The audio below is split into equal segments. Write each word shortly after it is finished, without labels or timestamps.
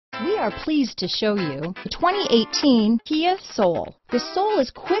We are pleased to show you the 2018 Kia Soul. The Soul is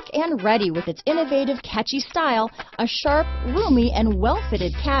quick and ready with its innovative, catchy style, a sharp, roomy, and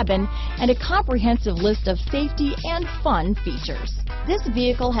well-fitted cabin, and a comprehensive list of safety and fun features. This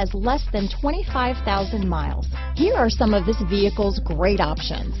vehicle has less than 25,000 miles. Here are some of this vehicle's great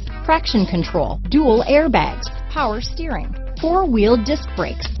options: traction control, dual airbags, power steering, four-wheel disc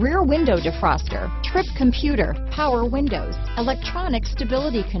brakes, rear window defroster, trip computer, power windows, electronic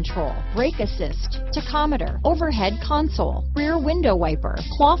stability control, brake assist, tachometer, overhead console, rear window wiper,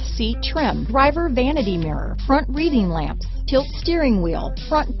 cloth seat trim, driver vanity mirror, front reading lamps, tilt steering wheel,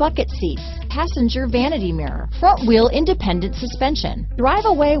 front bucket seats, passenger vanity mirror, front wheel independent suspension. Drive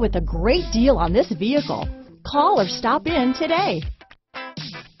away with a great deal on this vehicle. Call or stop in today.